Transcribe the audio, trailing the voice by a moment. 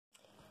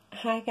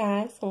Hi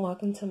guys, and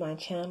welcome to my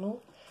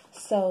channel.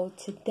 So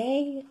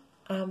today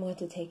I'm going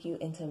to take you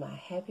into my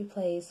happy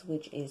place,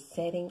 which is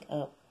setting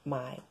up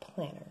my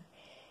planner.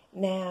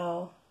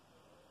 Now,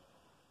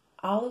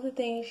 all of the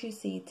things you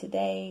see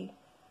today,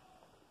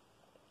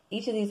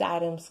 each of these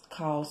items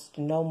cost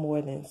no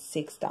more than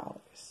 $6.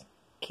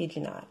 Kid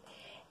you not.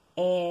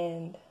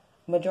 And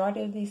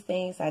majority of these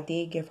things I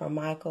did get from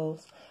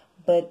Michaels,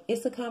 but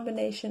it's a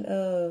combination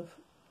of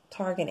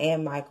Target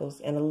and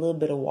Michaels and a little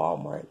bit of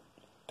Walmart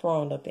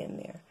thrown up in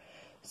there.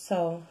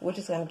 So we're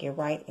just going to get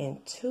right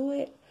into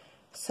it.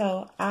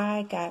 So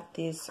I got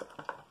this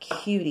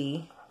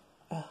cutie.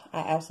 I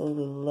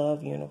absolutely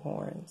love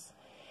unicorns.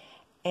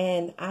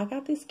 And I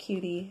got this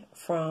cutie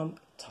from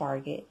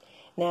Target.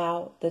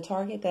 Now, the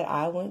Target that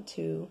I went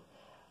to,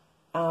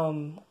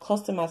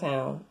 close to my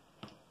town,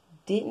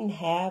 didn't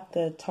have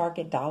the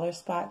Target dollar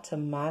spot to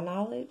my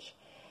knowledge.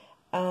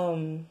 I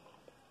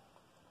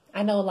know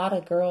a lot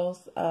of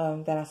girls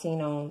that I've seen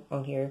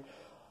on here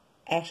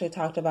actually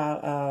talked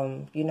about,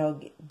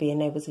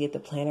 being able to get the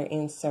planner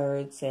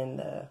inserts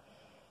and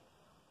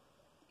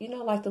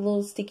like the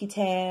little sticky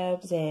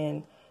tabs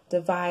and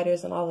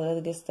dividers and all the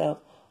other good stuff.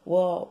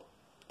 Well,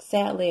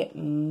 sadly,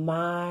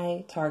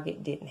 my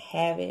Target didn't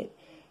have it.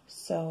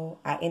 So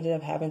I ended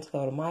up having to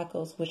go to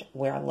Michael's,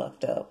 where I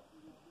looked up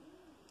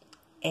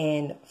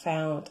and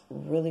found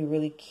really,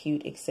 really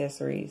cute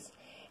accessories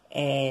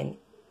and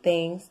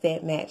things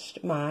that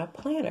matched my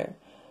planner.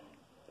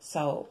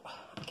 So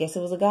I guess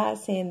it was a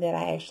godsend that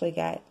I actually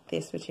got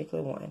this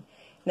particular one.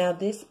 Now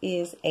this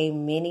is a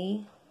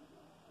mini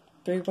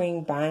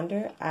 3-ring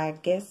binder. I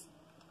guess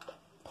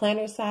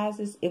planner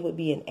sizes, it would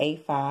be an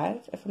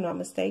A5 if I'm not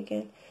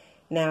mistaken.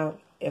 Now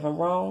if I'm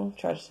wrong,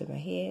 charge it to my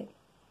head,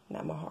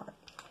 not my heart.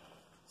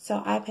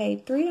 So I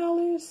paid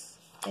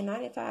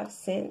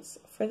 $3.95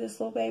 for this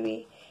little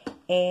baby,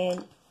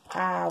 and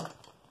I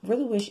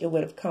really wish it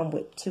would have come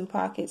with 2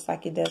 pockets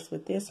like it does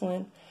with this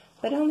one.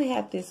 But I only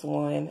had this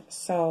one,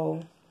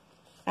 so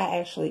I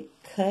actually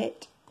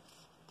cut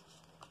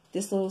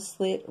this little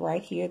slit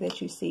right here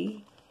that you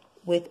see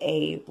with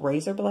a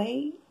razor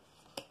blade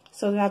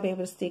so that I'll be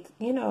able to stick,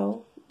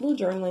 little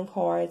journaling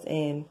cards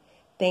and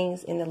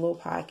things in the little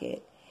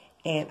pocket.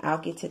 And I'll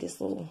get to this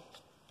little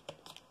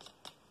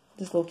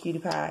cutie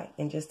pie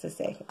in just a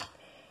second.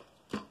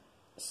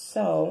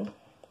 So,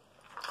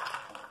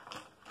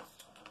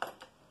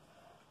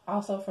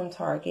 also from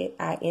Target,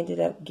 I ended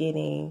up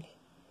getting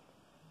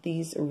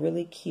these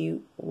really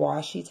cute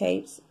washi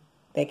tapes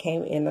that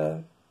came in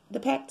the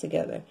pack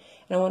together. And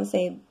I want to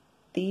say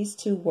these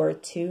two were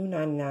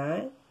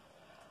 $2.99.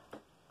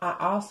 I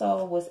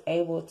also was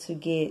able to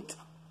get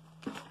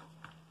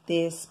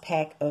this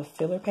pack of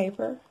filler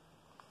paper.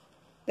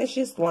 That's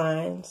just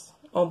lines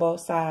on both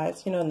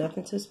sides,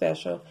 nothing too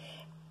special.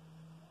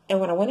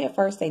 And when I went at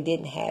first, they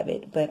didn't have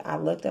it, but I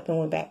looked up and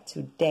went back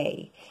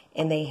today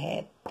and they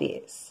had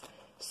this.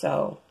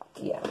 So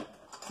yeah,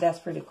 that's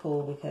pretty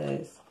cool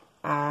because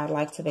I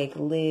like to make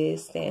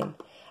lists, and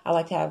I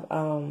like to have,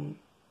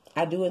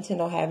 I do intend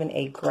on having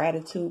a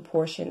gratitude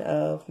portion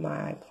of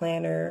my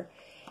planner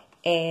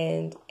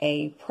and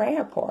a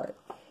prayer part.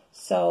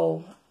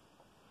 So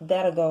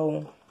that'll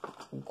go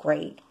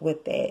great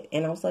with that.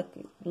 And I was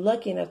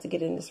lucky enough to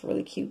get in this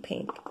really cute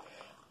pink.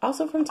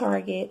 Also from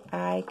Target,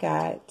 I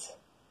got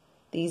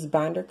these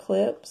binder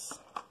clips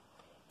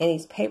and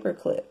these paper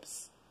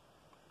clips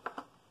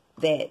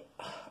that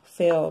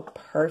fell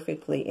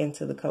perfectly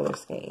into the color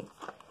scheme.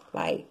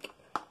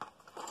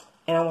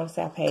 And I want to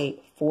say I paid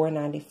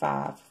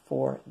 $4.95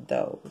 for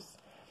those.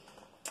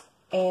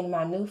 And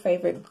my new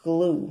favorite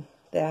glue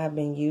that I've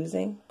been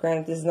using.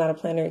 Granted, this is not a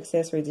planner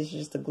accessory. This is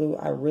just a glue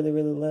I really,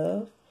 really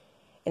love.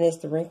 And it's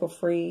the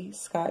wrinkle-free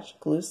Scotch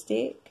glue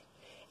stick.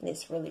 And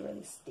it's really,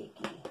 really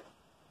sticky.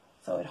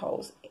 So it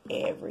holds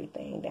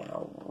everything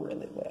down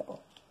really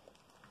well.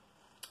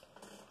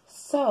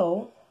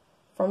 So,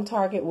 from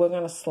Target, we're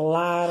going to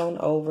slide on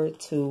over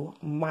to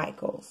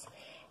Michael's.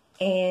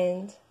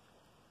 And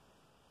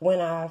when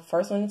I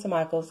first went into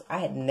Michael's, I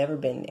had never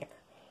been there.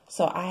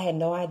 So I had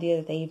no idea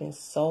that they even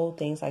sold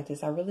things like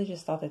this. I really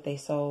just thought that they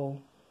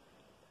sold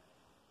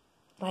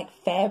like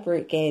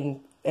fabric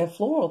and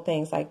floral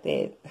things like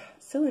that.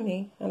 Silly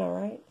me, I know,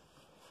 right?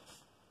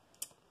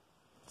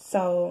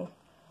 So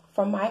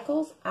from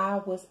Michael's, I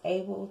was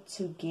able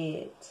to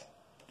get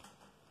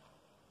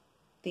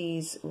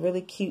these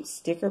really cute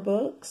sticker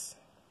books.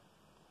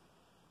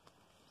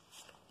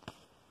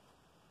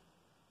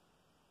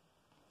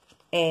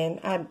 And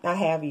I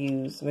have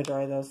used the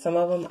majority of those. Some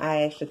of them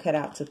I actually cut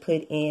out to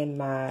put in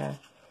my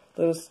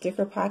little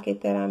sticker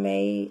pocket that I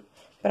made.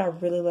 But I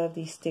really love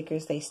these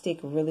stickers. They stick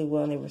really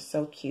well and they were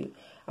so cute.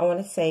 I want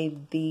to say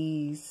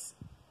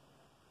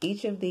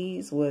each of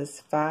these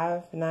was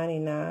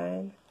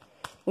 $5.99,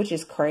 which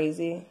is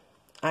crazy.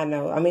 I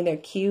know. I mean, they're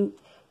cute,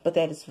 but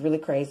that is really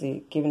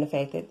crazy given the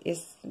fact that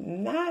it's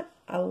not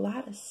a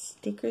lot of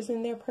stickers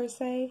in there per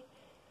se.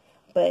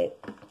 But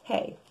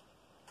hey,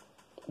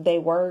 they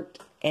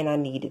worked. And I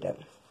needed them.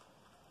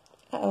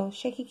 Uh-oh,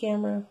 shaky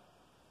camera.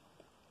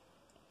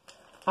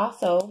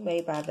 Also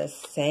made by the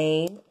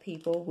same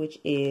people, which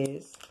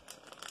is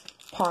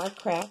Par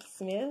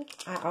Craftsmith.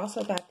 I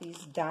also got these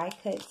die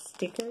cut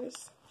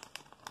stickers,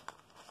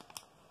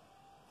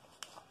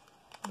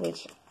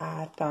 which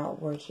I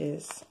thought were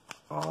just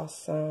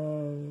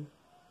awesome.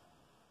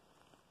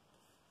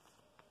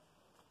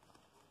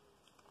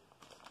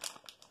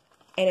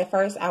 And at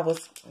first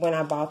when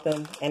I bought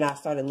them and I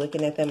started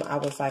looking at them, I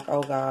was like,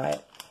 oh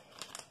God,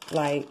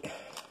 like,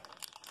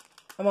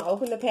 I'm going to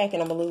open the pack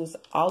and I'm going to lose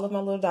all of my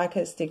little die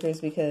cut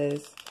stickers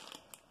because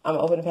I'm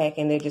going to open the pack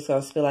and they're just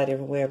going to spill out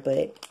everywhere.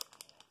 But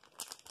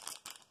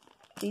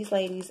these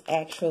ladies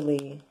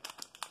actually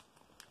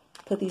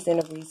put these in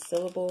a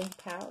resealable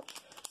pouch.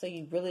 So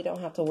you really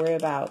don't have to worry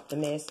about the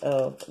mess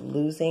of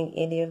losing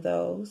any of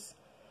those.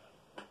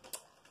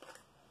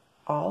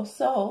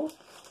 Also,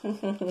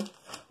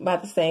 by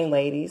the same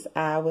ladies,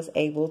 I was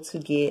able to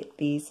get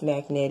these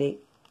magnetic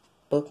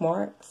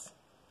bookmarks.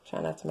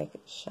 Try not to make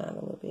it shine a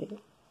little bit.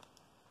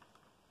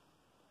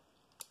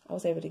 I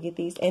was able to get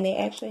these, and they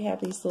actually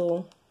have these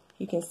little,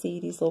 you can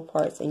see these little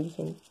parts, and you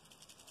can,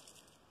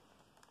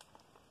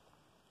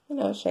 you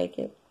know, shake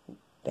it.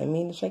 Didn't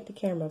mean to shake the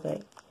camera,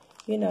 but,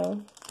 you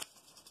know,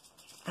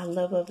 I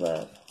love, love,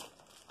 love.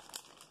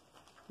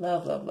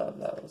 Love, love, love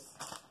those.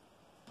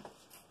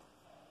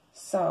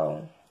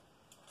 So,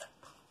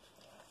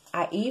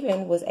 I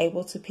even was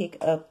able to pick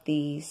up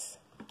these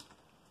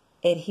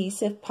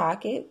adhesive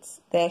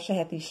pockets. They actually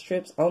have these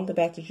strips on the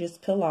back to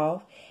just peel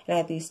off. And I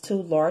have these 2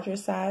 larger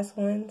size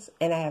ones,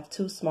 and I have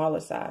 2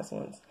 smaller size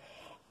ones.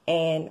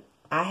 And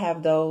I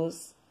have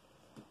those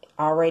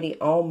already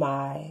on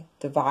my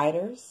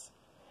dividers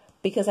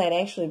because I'd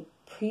actually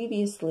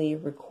previously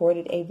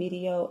recorded a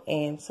video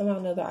and somehow or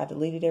another I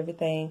deleted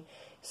everything.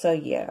 So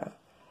yeah,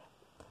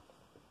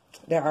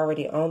 they're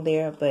already on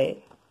there,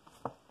 but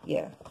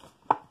yeah,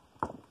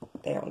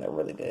 they're on there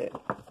really good.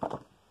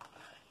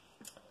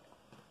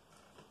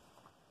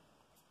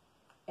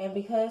 And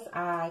because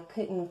I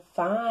couldn't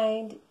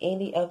find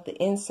any of the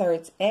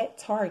inserts at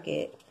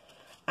Target,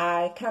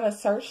 I kind of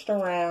searched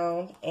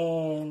around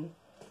and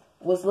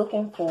was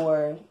looking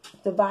for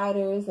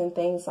dividers and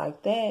things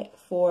like that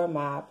for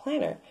my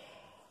planner.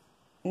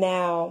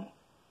 Now,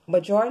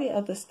 majority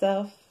of the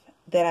stuff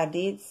that I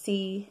did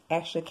see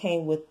actually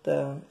came with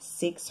the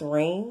 6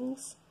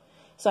 rings.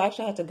 So I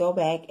actually had to go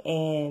back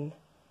and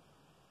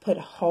put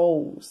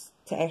holes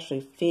to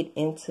actually fit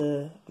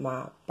into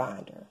my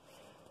binder,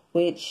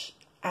 which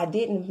I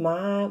didn't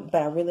mind,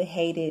 but I really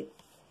hated,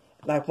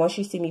 like, once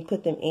you see me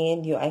put them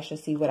in, you'll actually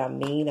see what I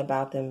mean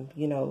about them,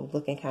 you know,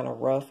 looking kind of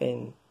rough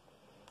and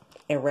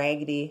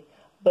raggedy.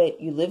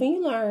 But you live and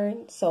you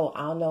learn, so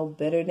I'll know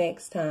better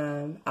next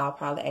time. I'll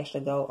probably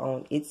actually go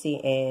on Etsy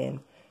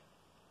and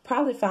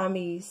probably find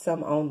me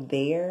some on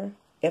there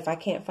if I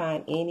can't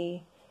find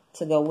any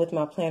to go with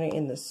my planner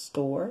in the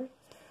store.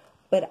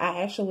 But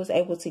I actually was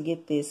able to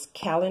get this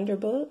calendar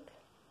book.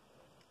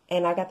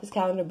 And I got this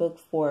calendar book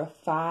for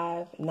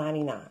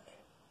 $5.99.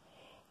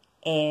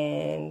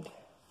 And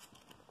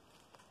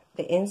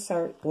the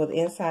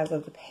insides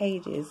of the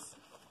pages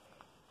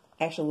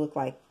actually look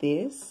like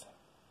this.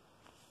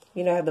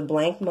 You know, I have the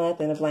blank month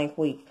and a blank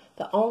week.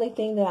 The only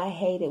thing that I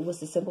hated was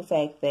the simple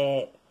fact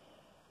that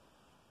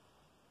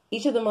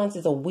each of the months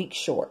is a week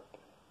short.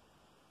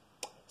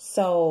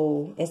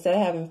 So instead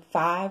of having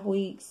 5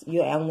 weeks,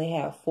 you only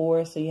have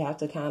 4. So you have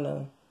to kind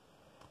of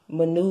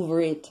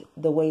maneuver it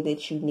the way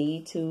that you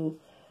need to.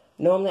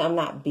 Normally, I'm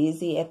not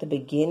busy at the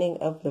beginning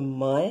of the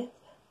month,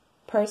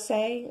 per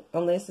se,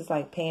 unless it's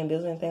like paying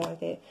bills or anything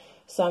like that.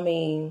 So, I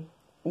mean,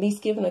 me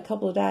skipping a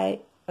couple of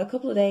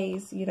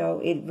days, you know,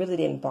 it really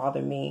didn't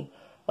bother me.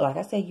 But like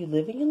I said, you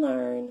live and you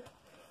learn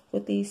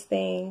with these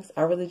things.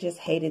 I really just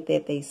hated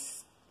that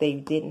they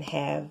didn't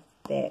have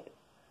that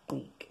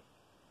week,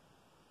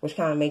 which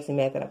kind of makes me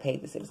mad that I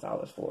paid the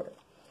 $6 for it.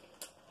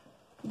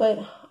 But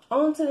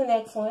on to the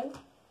next one.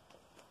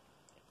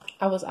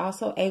 I was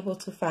also able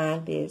to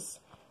find this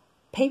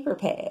paper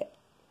pad.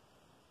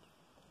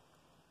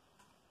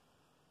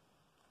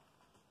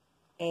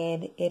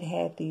 And it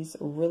had these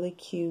really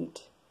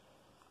cute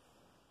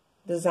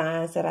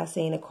designs that I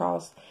seen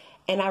across.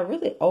 And I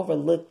really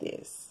overlooked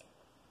this.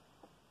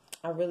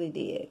 I really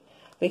did.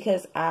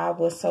 Because I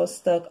was so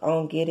stuck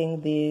on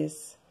getting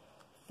this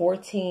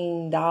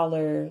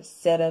 $14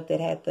 setup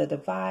that had the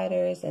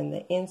dividers and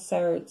the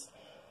inserts.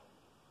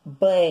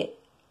 But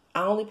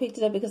I only picked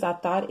it up because I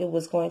thought it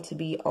was going to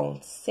be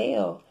on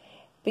sale.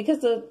 Because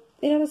the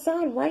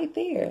sign right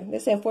there, they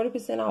said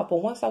 40% off.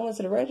 But once I went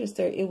to the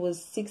register, it was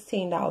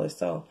 $16.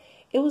 So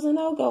it was a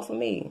no-go for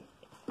me.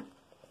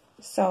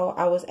 So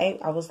I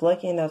was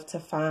lucky enough to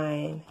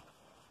find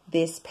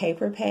this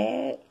paper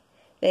pad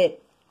that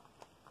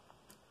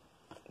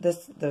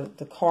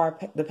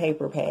the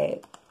paper pad,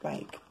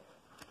 like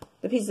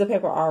the pieces of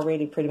paper are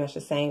already pretty much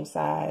the same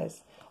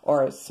size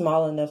or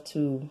small enough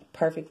to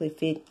perfectly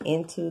fit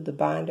into the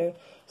binder.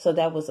 So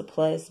that was a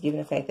plus, given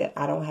the fact that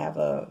I don't have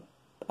a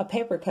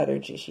paper cutter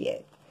just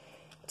yet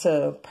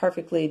to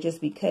perfectly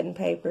just be cutting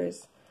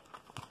papers.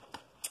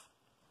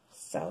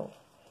 So,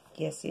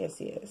 yes.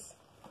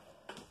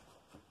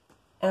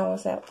 And I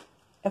was like,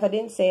 if I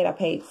didn't say it, I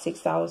paid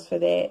 $6 for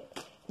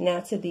that. Now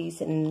to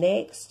these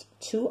next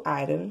two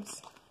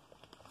items.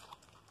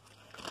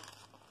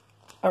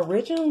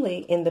 Originally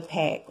in the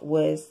pack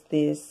was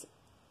this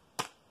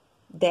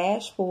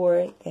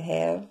dashboard that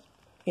have,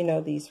 you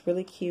know, these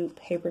really cute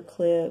paper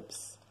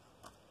clips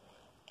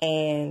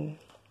and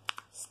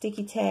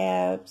sticky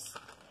tabs.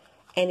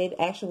 And it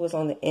actually was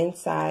on the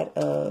inside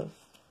of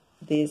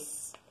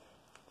this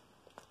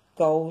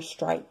gold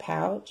striped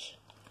pouch.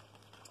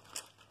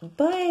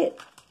 But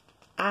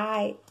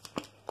I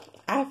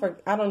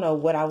don't know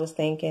what I was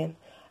thinking.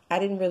 I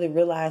didn't really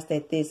realize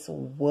that this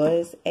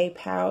was a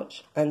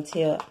pouch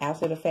until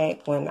after the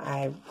fact when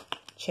I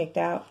checked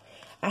out.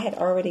 I had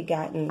already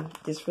gotten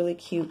this really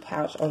cute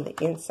pouch on the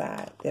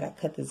inside that I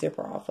cut the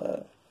zipper off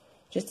of,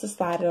 just to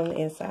slide it on the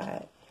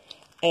inside.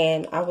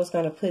 And I was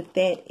going to put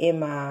that in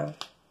my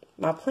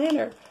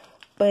planner,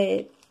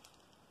 but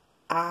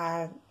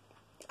I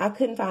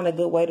couldn't find a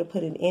good way to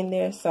put it in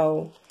there,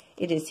 so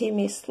it just hit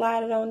me,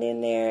 slide it on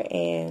in there,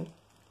 and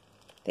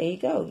there you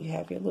go. You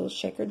have your little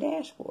shaker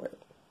dashboard.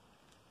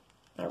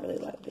 I really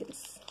like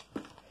this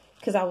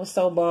because I was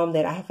so bummed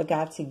that I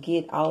forgot to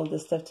get all of the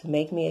stuff to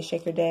make me a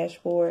shaker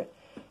dashboard.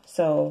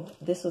 So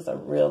this was a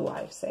real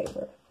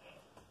lifesaver,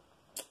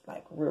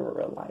 like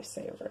real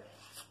lifesaver.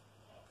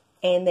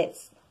 And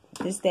that's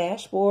this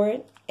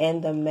dashboard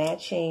and the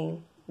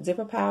matching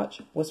zipper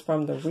pouch was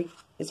from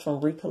it's from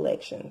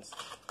Recollections.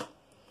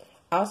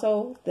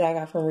 Also, that I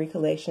got from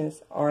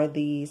Recollections are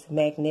these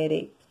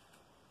magnetic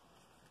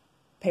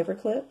paper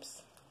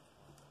clips.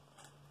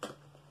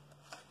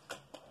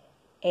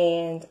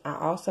 And I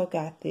also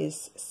got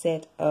this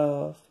set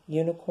of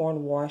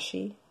unicorn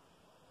washi.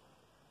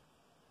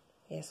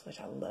 Yes,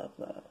 which I love.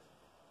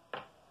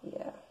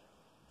 Yeah.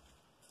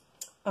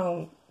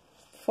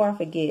 Before I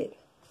forget,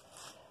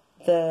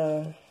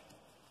 the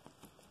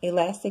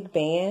elastic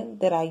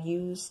band that I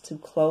used to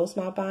close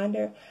my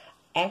binder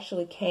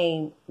actually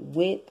came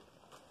with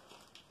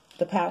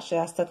the pouch that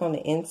I stuck on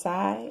the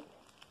inside.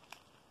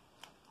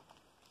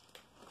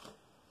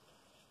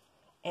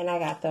 And I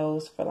got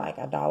those for like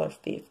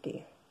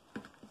 $1.50.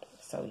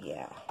 So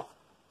yeah.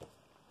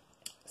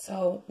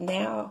 So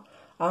now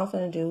all I'm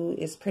going to do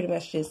is pretty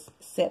much just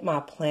set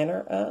my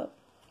planner up.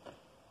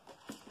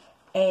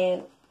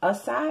 And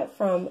aside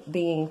from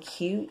being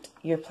cute,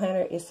 your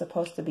planner is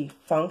supposed to be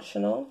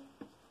functional.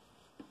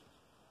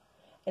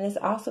 And it's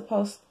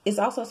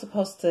also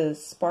supposed to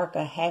spark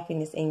a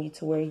happiness in you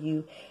to where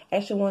you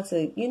actually want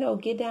to, you know,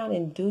 get down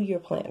and do your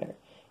planner,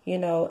 you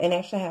know, and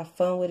actually have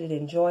fun with it,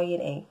 enjoy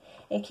it,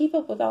 and keep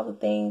up with all the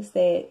things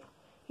that,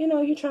 you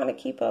know, you're trying to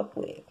keep up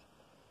with.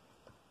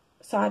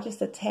 So I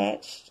just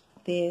attached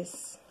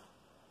this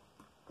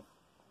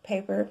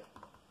paper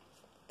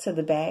to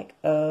the back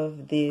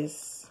of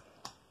this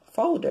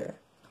folder.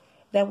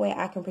 That way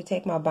I can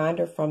protect my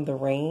binder from the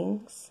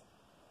rings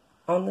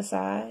on the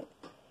side.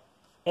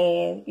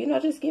 And, you know,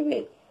 just give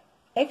it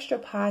extra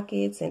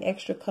pockets and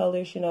extra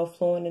colors, you know,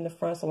 flowing in the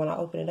front. So when I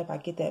open it up, I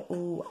get that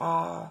ooh,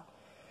 ah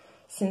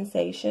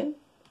sensation.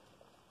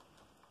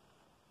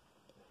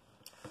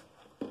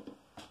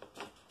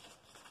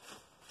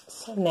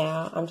 So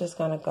now I'm just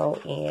going to go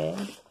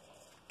in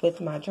with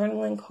my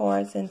journaling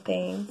cards and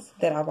things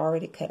that I've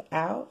already cut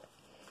out.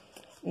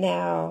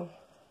 Now,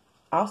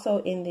 also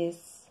in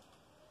this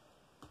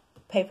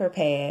paper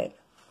pad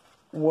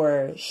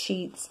were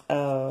sheets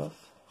of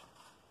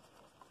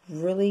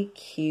really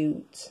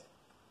cute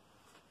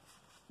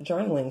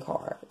journaling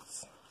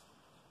cards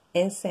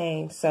and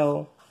saying,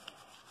 so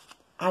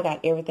I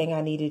got everything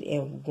I needed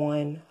in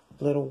one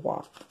little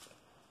walk.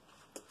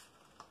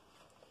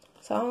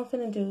 So all I'm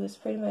going to do is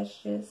pretty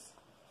much just,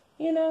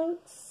 you know,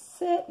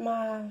 set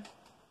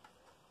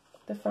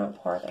the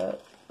front part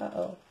up.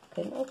 Uh-oh,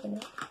 couldn't open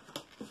it.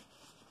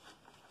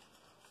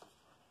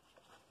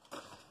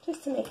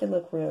 Just to make it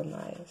look real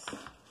nice.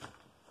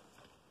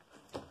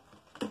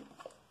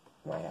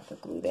 Might have to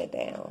glue that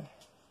down.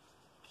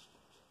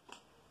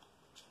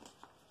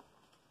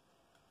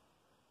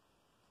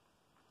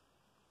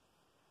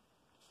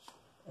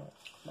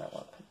 Might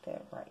want to put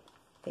that right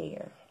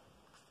there.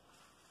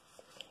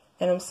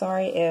 And I'm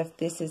sorry if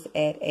this is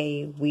at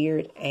a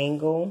weird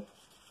angle.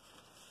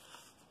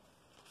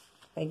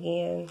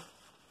 Again.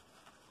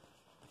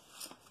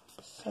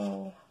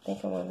 So I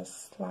think I'm going to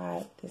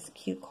slide this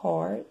cute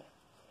card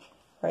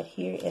right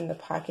here in the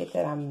pocket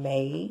that I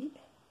made.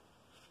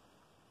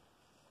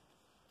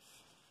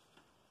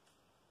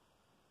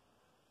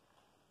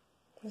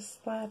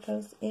 Just slide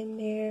those in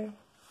there.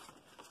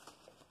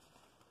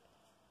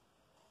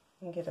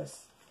 And get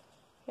us,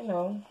 you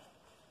know,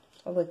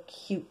 a little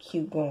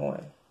cute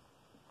going.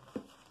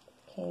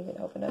 Can't even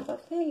open up a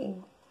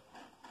thing.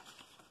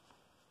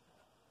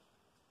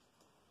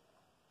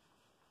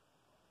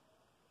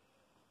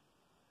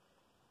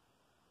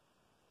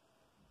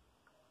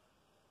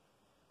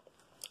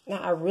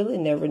 Now, I really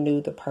never knew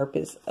the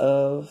purpose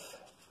of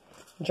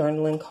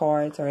journaling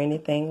cards or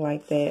anything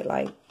like that.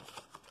 Like,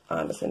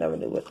 honestly, never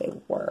knew what they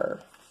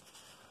were.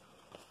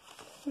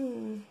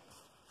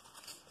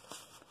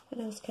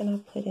 What else can I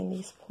put in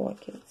these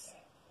pockets?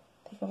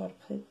 I think I'm going to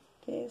put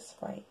this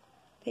right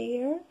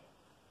there.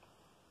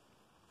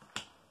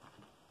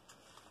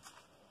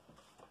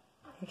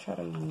 I'm trying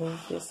to move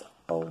this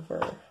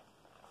over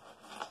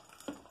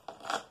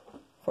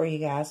for you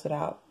guys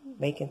without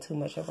making too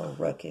much of a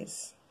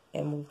ruckus,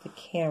 and move the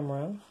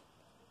camera.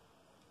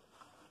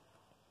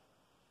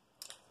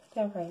 Put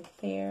that right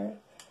there.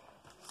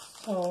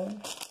 So,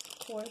 of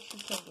course, you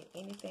can't get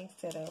anything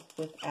set up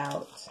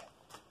without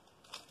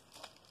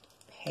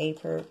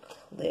paper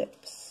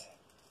clips.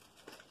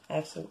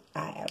 Actually,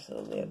 I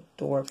absolutely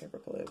adore paper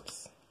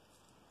clips.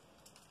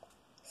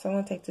 So I'm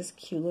going to take this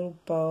cute little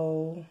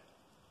bow.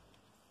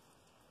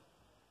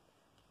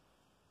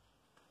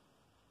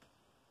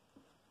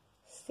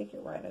 Stick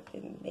it right up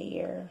in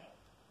there.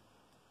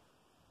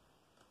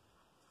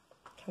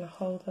 Kind of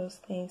hold those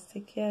things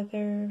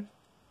together.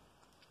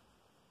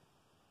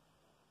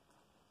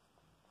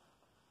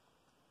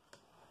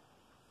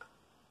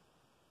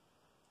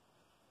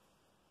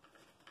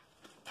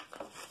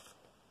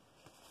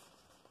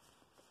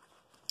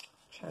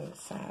 Trying to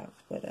decide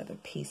what other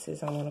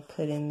pieces I want to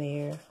put in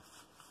there.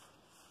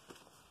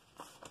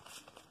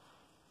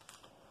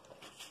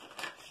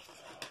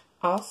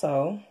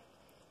 Also,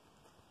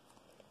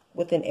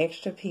 with an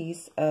extra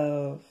piece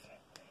of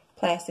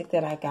plastic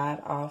that I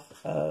got off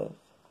of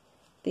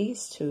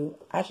these two,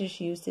 I just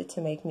used it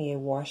to make me a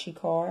washi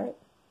card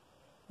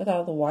with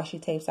all the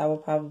washi tapes I will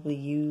probably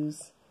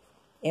use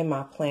in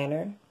my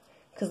planner.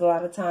 Because a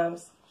lot of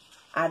times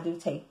I do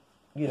take,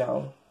 you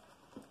know,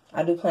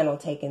 I do plan on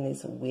taking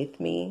this with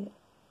me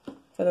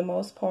for the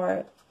most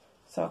part.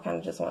 So I kind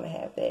of just want to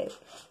have that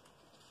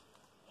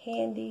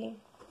handy.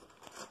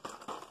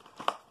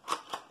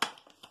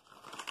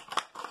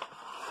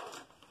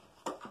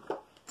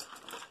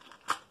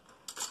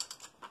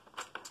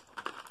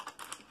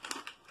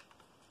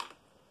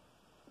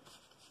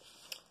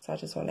 So I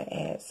just want to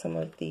add some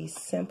of these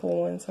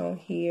simple ones on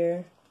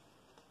here.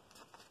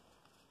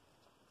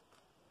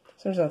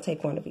 So I'm just going to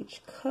take one of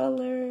each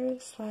color,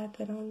 slide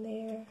that on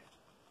there.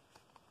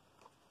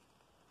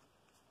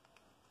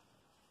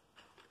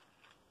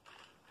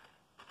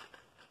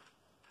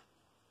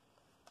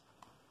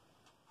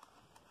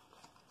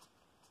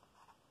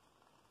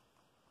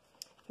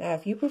 Now,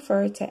 if you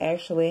prefer to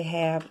actually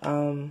have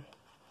a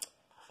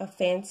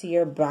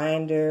fancier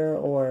binder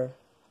or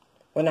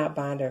not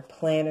binder,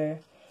 planner,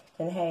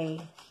 then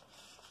hey,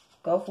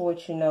 go for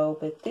what you know.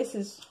 But this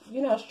is,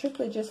 you know,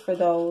 strictly just for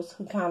those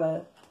who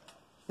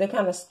they're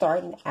kind of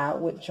starting out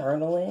with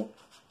journaling.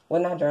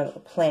 Well, not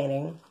journaling,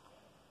 planning.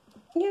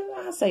 Yeah,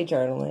 I'll say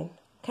journaling.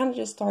 Kind of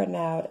just starting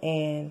out,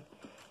 and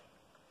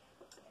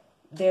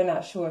they're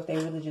not sure if they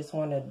really just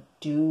want to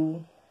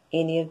do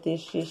any of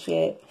this just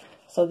yet.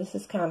 So this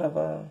is kind of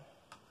a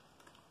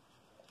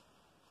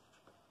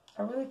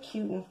really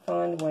cute and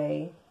fun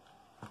way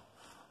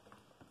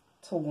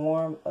to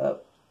warm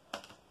up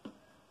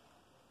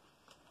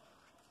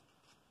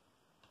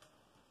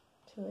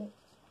to it.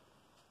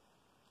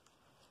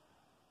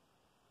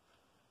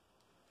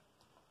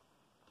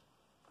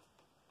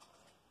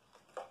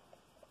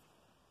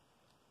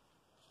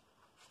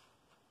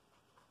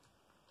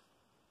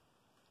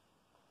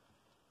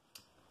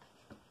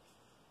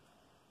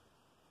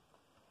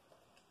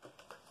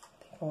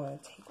 I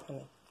want to take one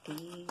of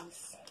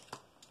these.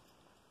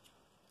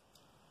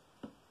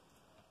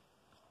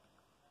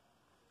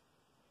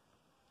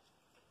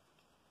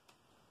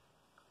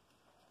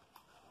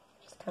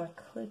 Just kind of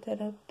clip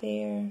that up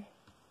there.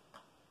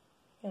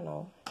 You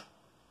know.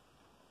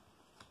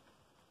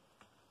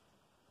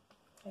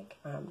 Like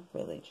I'm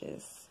really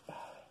just...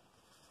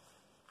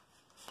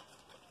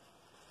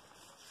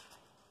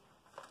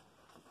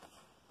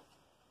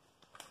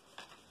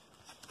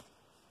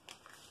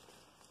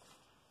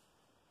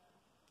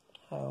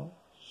 Oh,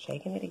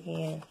 shaking it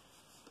again.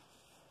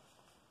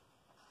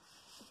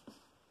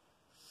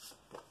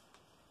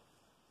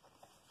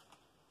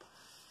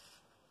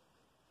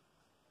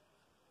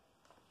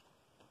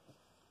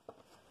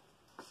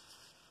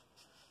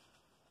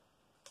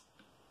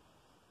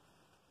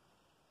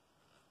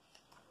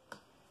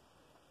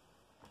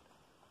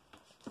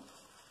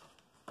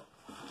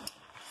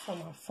 So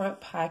my front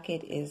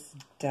pocket is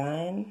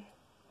done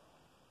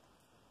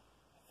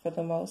for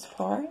the most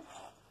part.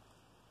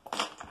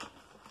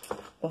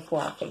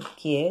 Before I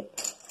forget,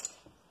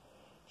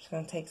 I'm just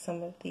going to take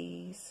some of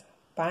these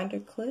binder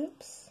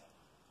clips.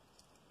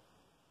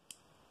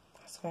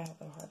 That's why I have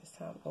the hardest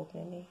time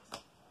opening these.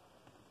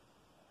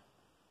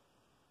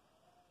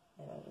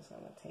 And I'm just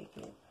going to take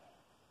it.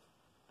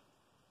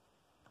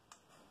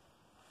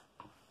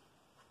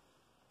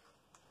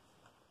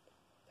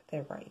 Put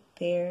that right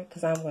there,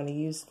 because I'm going to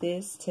use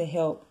this to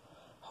help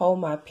hold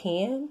my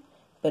pen,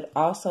 but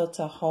also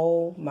to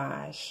hold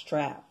my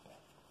strap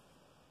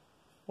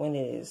when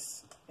it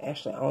is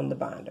actually on the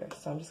binder.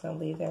 So I'm just going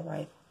to leave that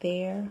right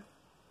there.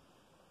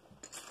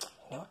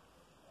 No, I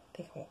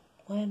think I want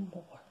one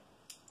more.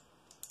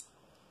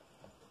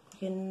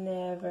 You can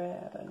never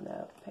have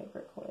enough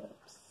paper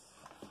clips.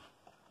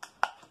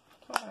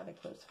 Or other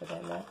clips for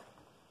that matter.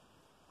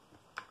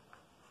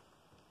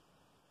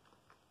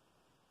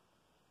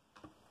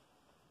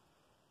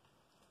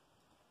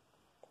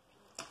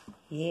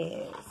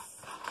 Yes.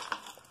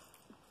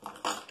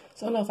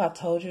 So I don't know if I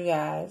told you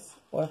guys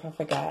or if I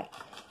forgot,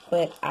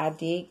 but I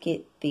did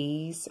get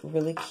these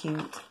really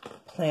cute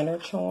planner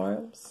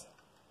charms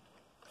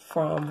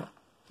from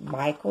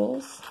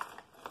Michaels.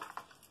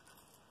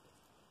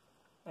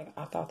 Like,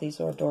 I thought these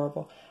were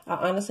adorable. I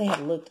honestly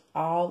have looked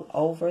all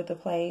over the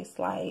place,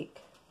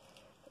 like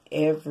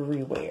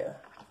everywhere.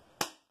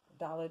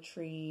 Dollar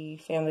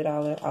Tree, Family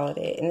Dollar, all of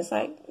that. And it's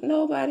like,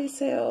 nobody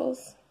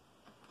sells,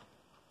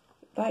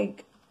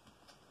 like,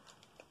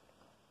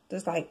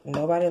 there's like,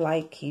 nobody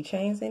like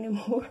keychains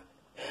anymore.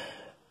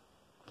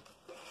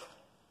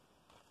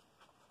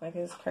 Like,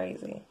 it's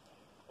crazy.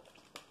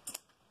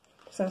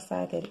 So I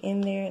slide that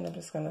in there, and I'm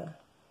just going to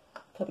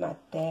put my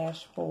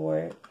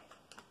dashboard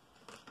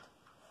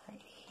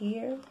right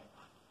here.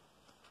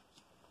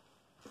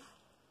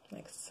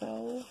 Like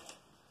so.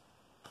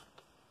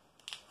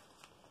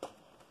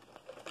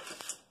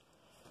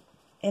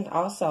 And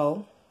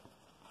also,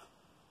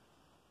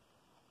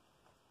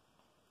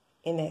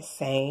 in that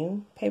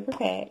same paper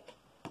pack,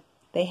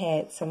 they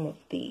had some of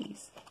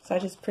these. So I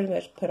just pretty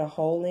much put a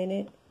hole in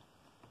it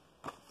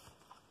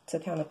to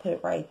kind of put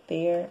it right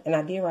there. And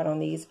I did write on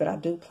these, but I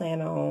do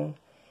plan on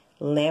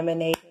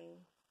laminating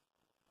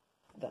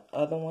the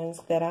other ones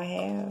that I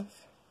have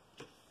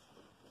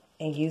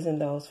and using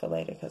those for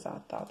later because I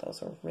thought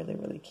those were really,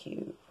 really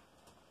cute.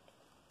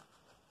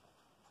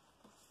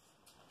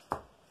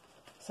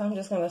 So I'm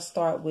just going to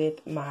start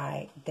with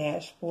my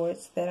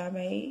dashboards that I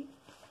made.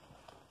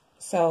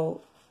 So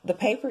the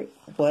paper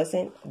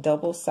wasn't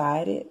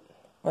double-sided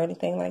or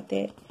anything like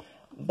that,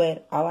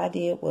 but all I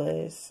did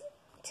was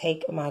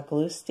take my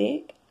glue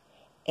stick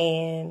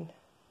and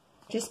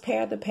just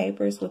pair the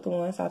papers with the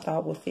ones I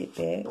thought would fit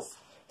best.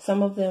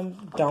 Some of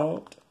them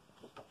don't.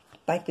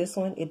 Like this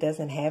one, it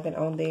doesn't have it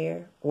on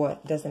there or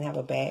it doesn't have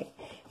a back.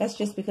 That's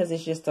just because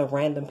it's just a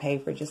random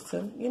paper just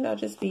to, you know,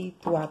 just be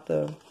throughout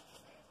the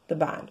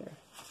binder.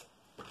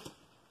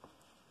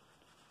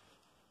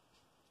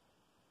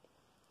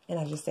 And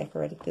I just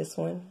decorated this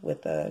one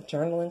with a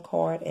journaling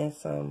card and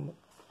some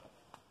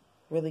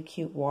really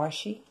cute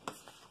washi.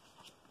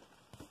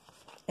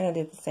 And I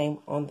did the same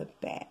on the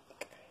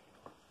back.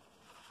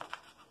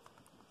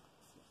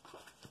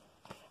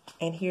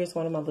 And here's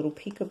one of my little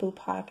peekaboo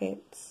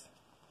pockets.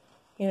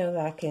 You know,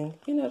 that I can,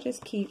 you know,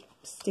 just keep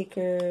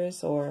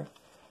stickers or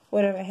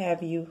whatever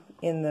have you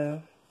in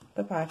the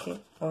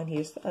pocket. Oh, and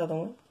here's the other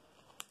one.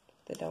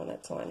 The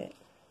donuts on it.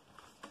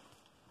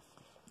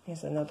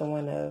 Here's another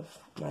one of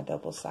my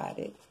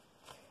double-sided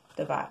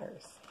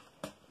dividers.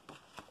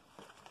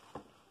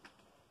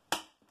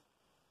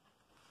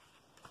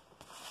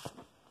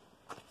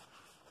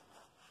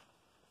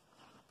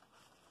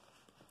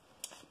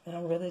 And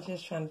I'm really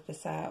just trying to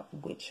decide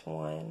which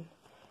one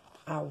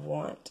I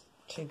want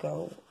to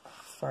go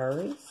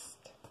first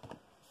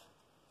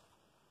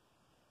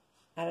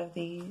out of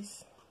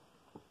these.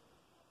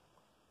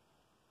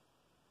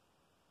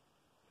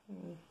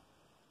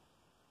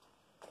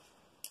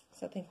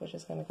 So I think we're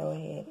just going to go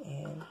ahead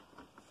and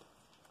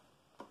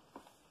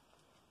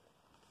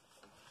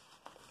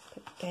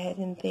put that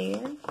in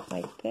there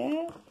like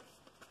that.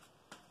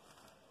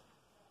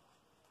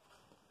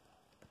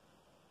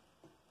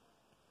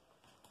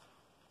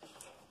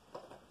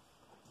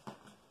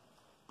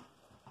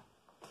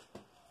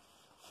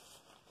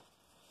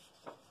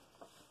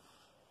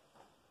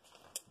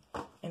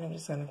 And I'm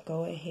just going to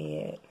go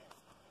ahead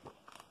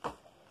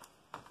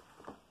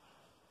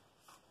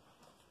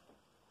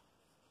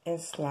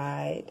and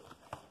slide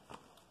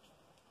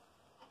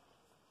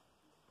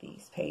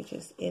these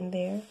pages in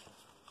there.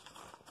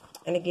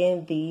 And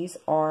again, these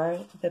are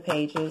the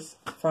pages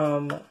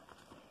from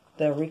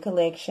the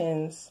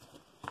Recollections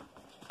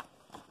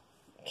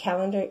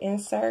calendar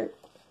insert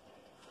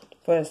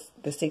for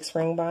the 6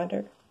 ring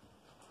binder.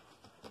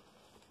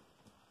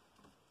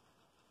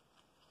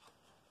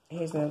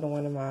 Here's another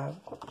one of my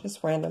just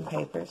random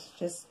papers,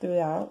 just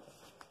throughout.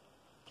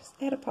 Just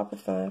add a pop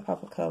of fun,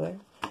 pop of color.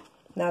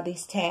 Now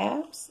these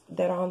tabs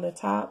that are on the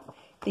top,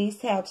 these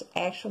tabs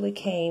actually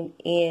came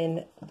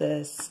in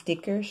the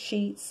sticker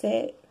sheet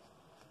set,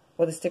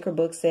 or the sticker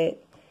book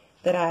set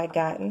that I had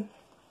gotten.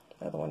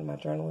 Another one of my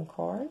journaling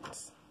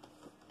cards.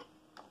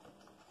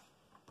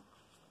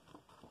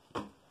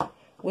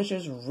 Which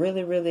is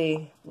really,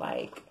 really,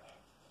 like,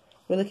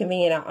 really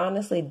convenient. I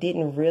honestly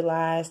didn't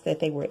realize that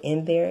they were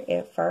in there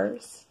at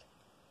first.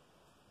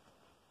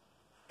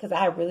 Because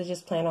I really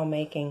just plan on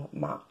making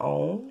my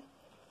own.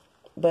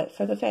 But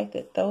for the fact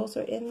that those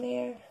were in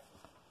there,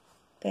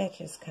 that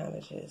just kind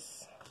of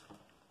just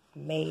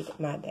made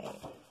my day.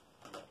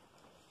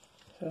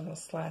 So I'm going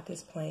to slide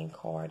this plain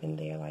card in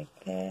there like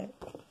that.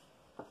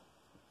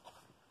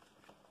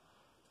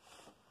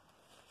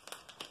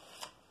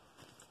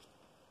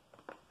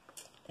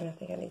 And I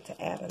think I need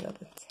to add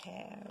another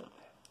tab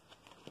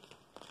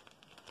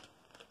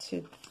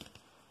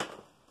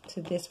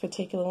to this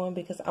particular one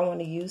because I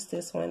want to use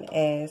this one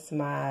as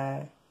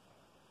my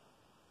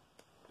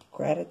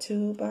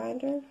gratitude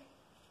binder.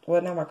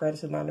 Well, not my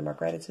gratitude binder, my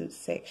gratitude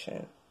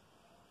section.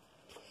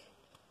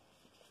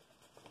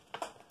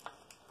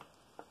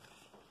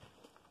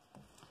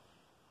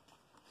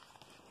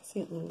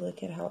 See,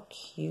 look at how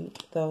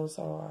cute those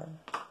are.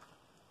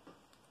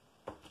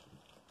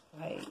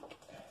 Like,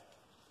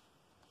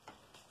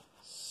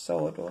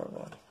 so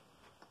adorable.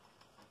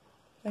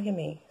 Look at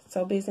me.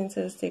 So busy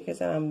into the stickers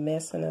and I'm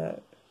messing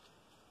up.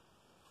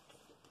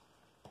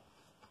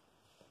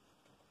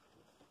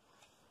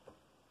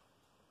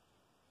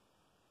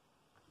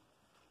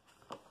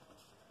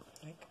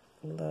 Like,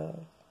 love.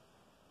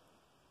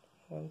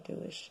 What I'm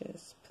gonna do is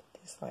just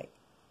put this like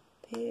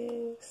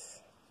this.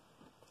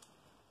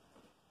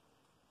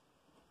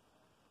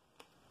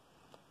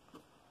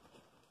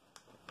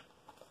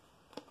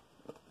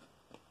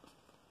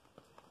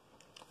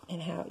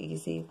 And how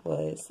easy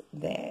was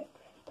that?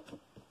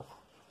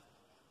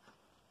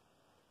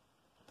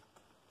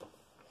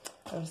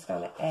 I'm just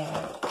going to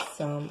add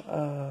some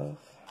of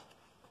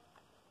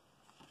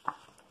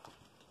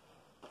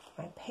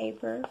my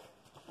paper.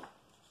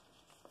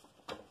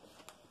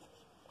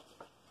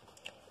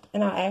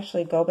 And I'll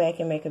actually go back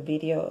and make a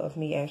video of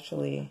me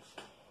actually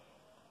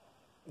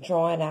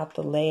drawing out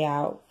the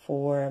layout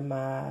for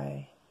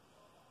my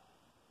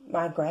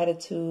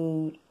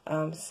gratitude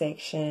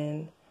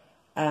section,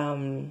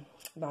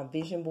 my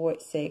vision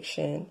board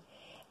section,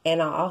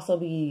 and I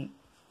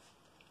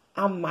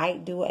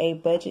might do a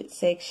budget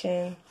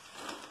section.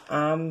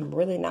 I'm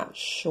really not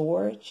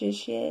sure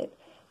just yet,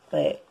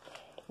 but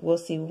we'll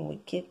see when we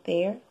get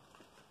there.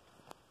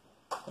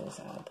 Put this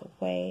out of the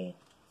way.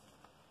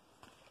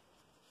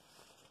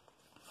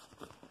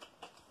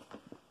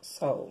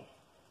 So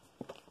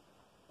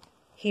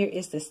here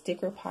is the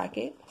sticker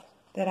pocket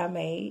that I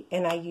made,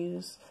 and I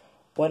used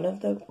one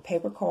of the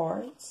paper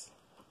cards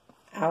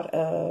out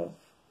of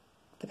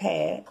the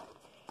pad,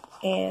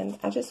 and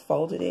I just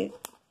folded it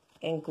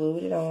and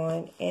glued it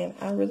on, and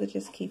I really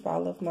just keep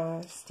all of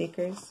my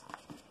stickers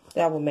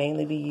that I will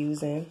mainly be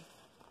using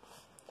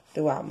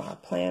throughout my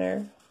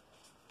planner.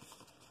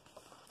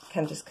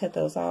 Kind of just cut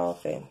those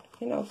off and,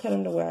 you know, cut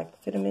them to where I can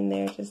fit them in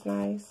there just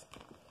nice.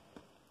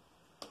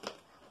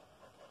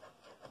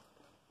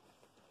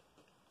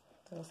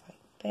 Goes like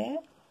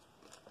that.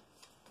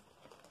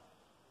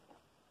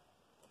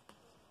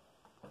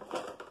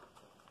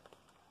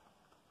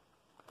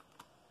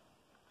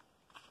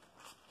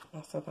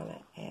 Also going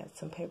to add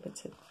some paper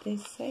to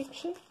this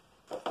section.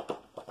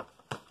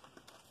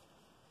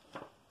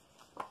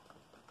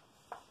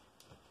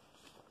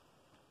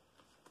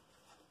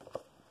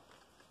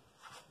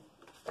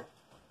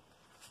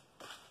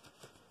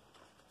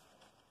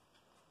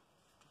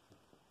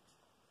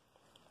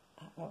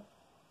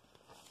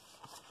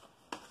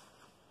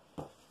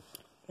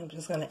 I'm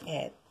just going to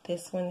add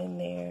this one in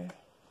there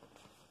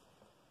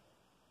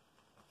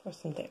for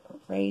some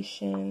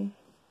decoration.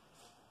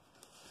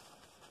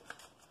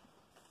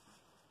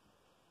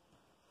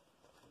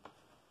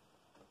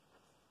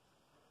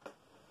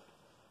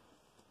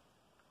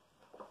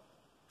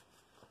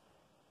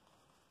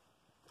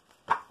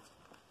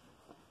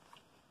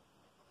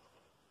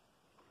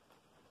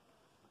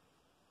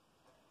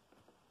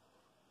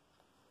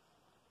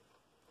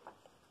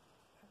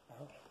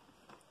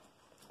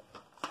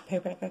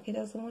 Paper act like it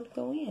doesn't want to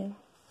go in.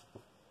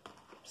 I'm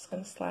just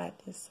going to slide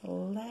this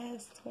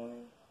last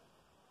one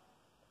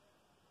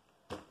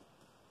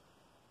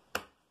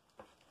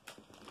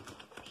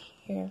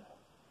here.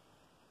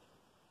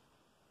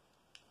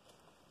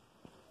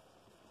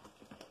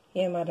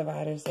 Yeah, my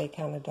dividers, they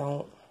kind of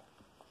don't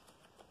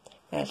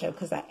match up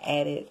because I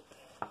added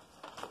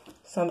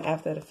some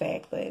after the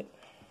fact, but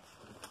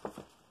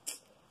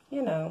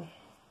you know.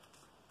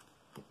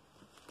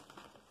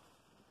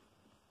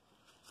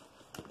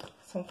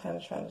 So I'm kind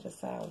of trying to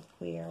decide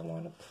where I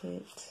want to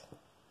put.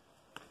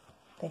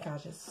 I think I'll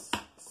just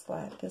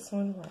slide this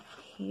one right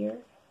here.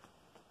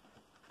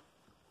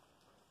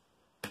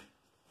 The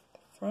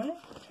front.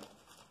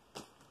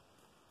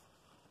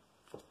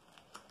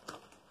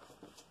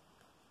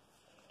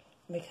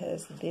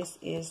 Because this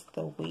is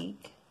the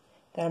week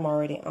that I'm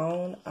already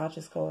on, I'll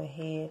just go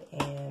ahead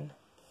and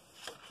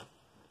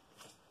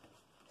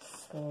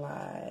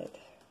slide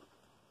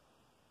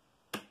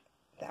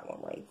that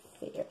one right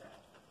there.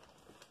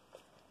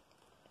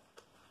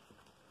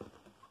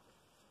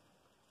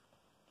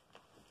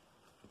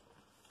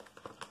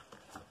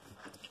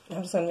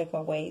 I'm just going to make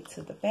my way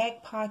to the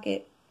back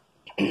pocket.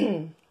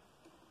 And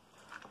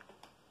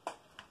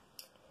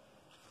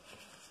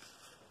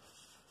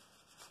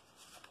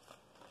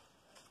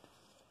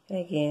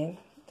again,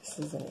 this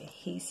is an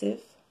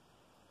adhesive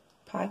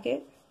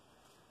pocket.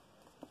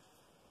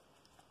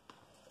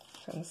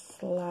 I'm going to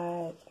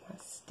slide my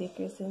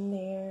stickers in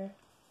there.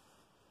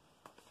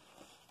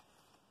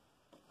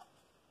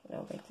 And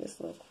I'll make this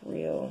look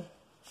real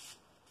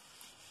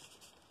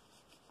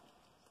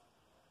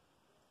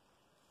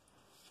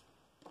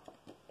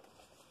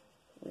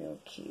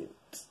cute.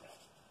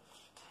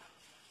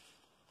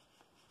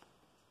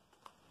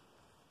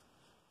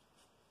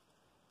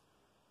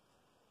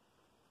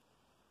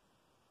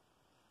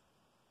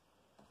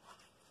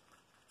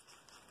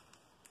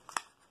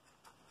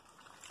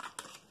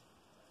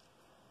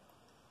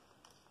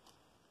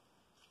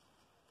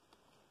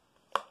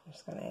 I'm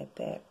just going to add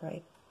that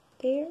right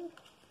there.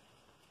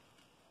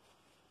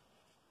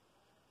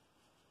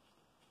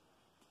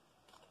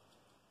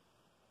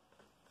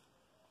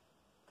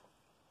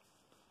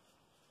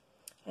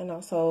 And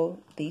also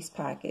these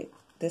pockets.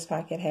 This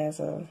pocket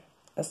has a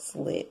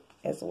slit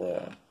as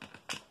well.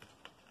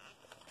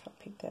 I'll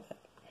pick that up.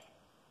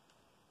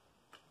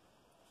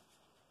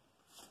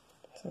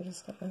 So I'm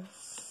just gonna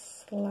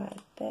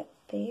slide that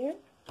there.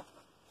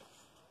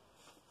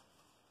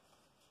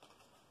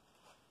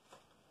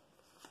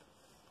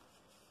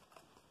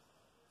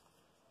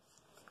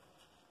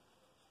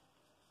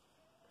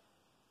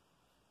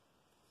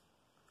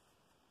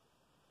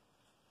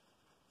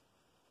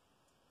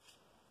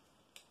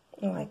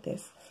 Like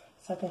this.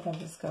 So I think I'm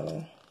just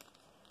gonna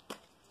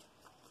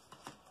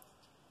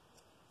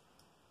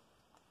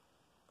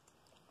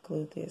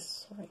glue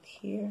this right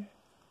here.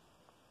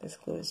 This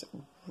glue is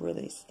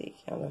really sticky.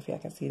 I don't know if y'all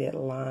can see that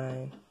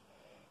line.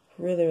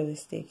 Really, really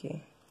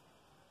sticky.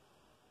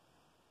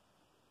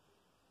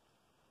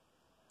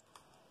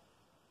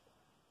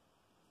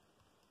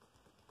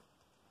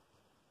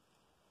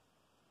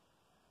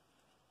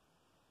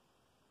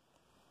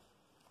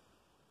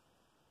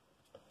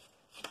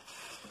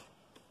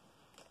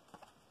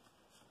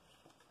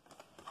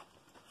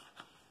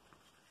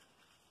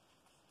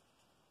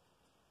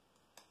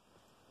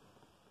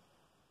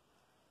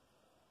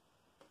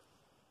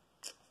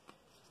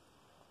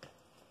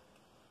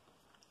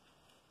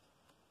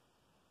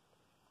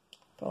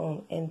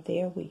 Boom, and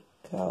there we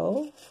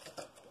go.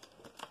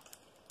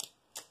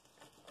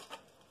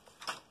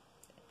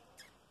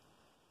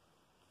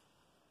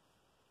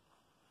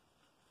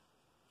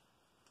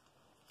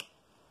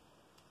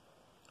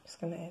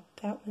 Just gonna add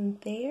that one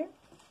there.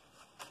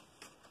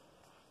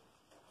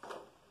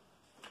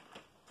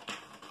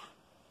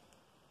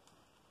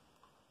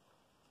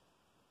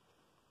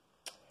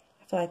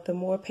 I feel like the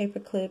more paper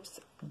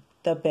clips,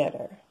 the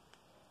better.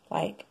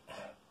 Like,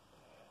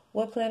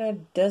 what planner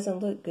doesn't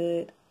look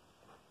good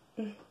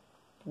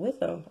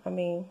with them? I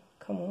mean,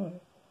 come on.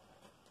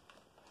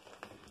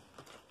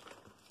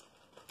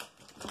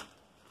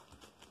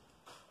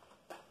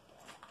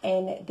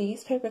 And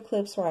these paper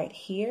clips right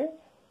here,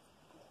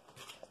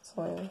 this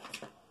one,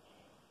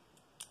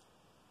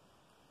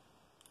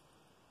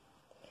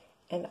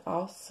 and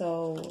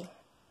also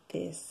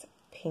this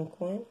pink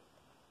one,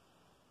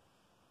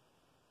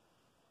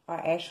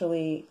 are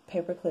actually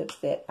paper clips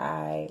that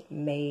I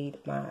made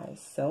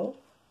myself.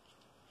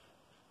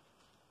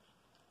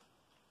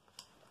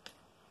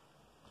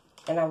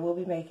 And I will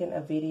be making a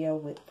video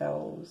with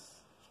those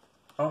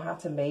on how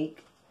to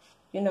make,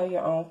 you know,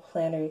 your own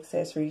planner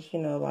accessories, you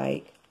know,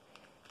 like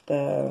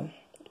the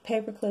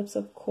paper clips,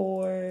 of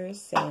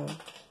course, and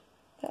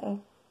and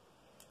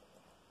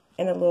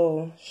a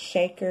little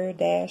shaker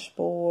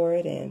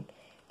dashboard, and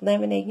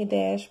laminating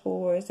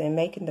dashboards, and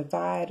making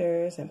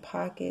dividers and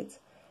pockets,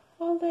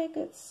 all that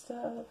good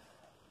stuff.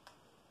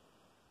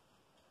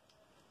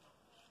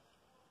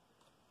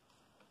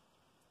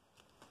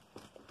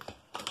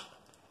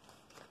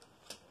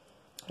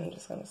 I'm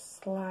just going to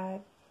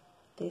slide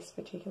this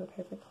particular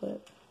paper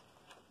clip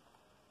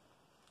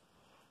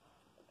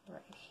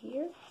right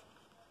here,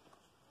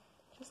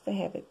 just to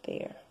have it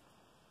there.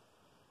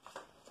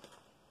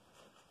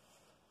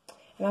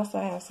 And also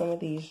I have some of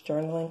these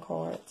journaling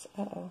cards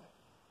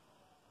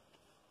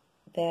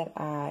that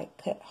I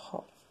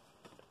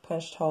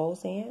punched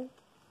holes in,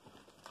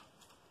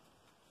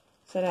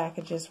 so that I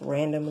could just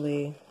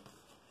randomly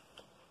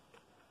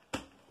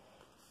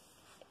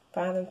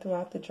find them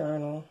throughout the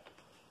journal.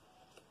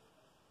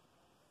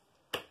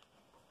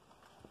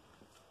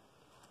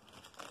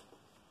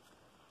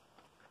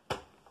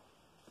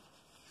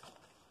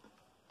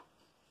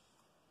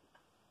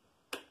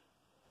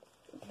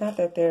 Not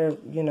that they're,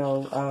 you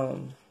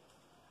know,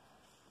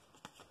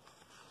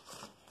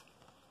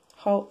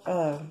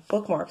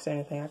 bookmarks or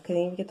anything. I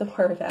couldn't even get the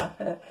word out.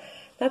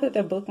 Not that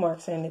they're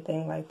bookmarks or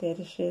anything like that.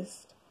 It's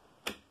just,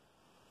 I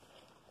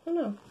don't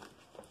know.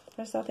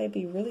 I just thought they'd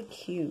be really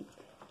cute.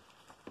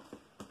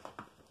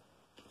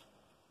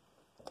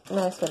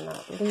 Last but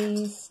not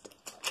least,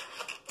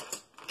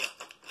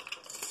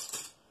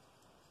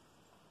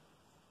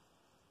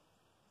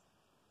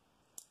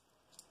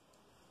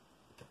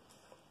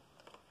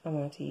 I'm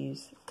going to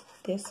use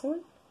this one,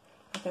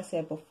 like I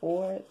said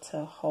before,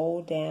 to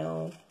hold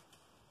down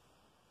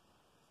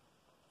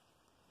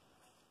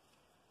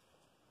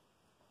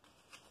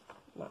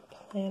my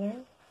planner.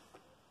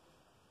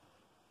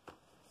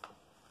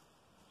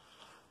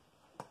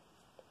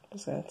 I'm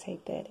just going to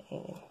take that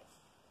and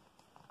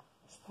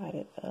slide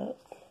it up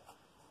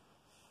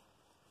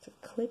to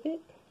clip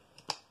it.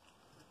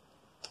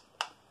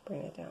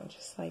 Bring it down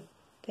just like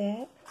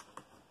that.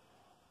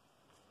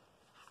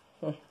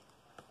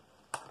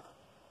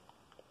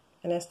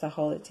 And that's to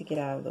hold it to get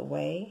out of the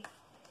way.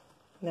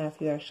 Now if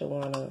you actually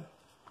want to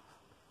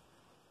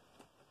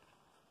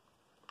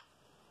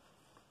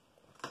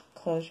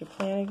close your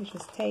planner, you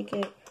just take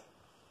it,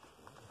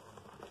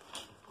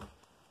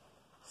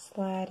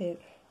 slide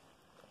it,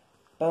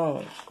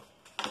 boom.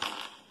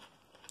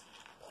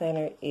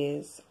 Planner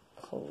is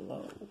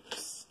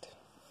closed.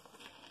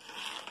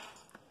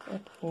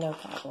 No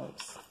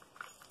problems.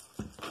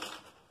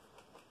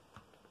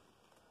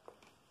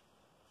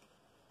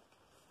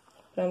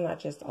 But I'm not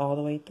just all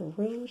the way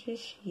through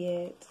just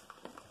yet.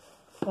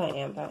 But I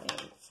am by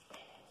ends.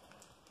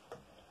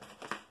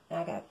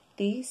 I got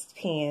these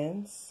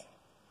pens.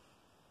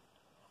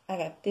 I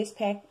got this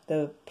pack,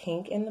 the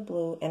pink and the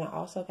blue, and I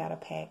also got a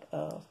pack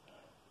of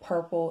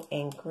purple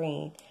and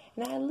green.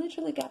 And I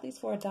literally got these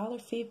for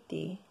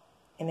 $1.50.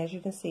 And as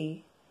you can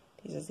see,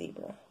 these are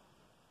zebra.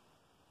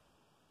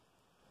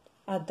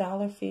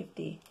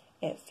 $1.50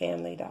 at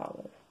Family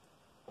Dollar.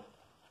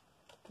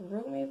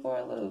 Threw me for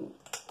a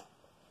loop.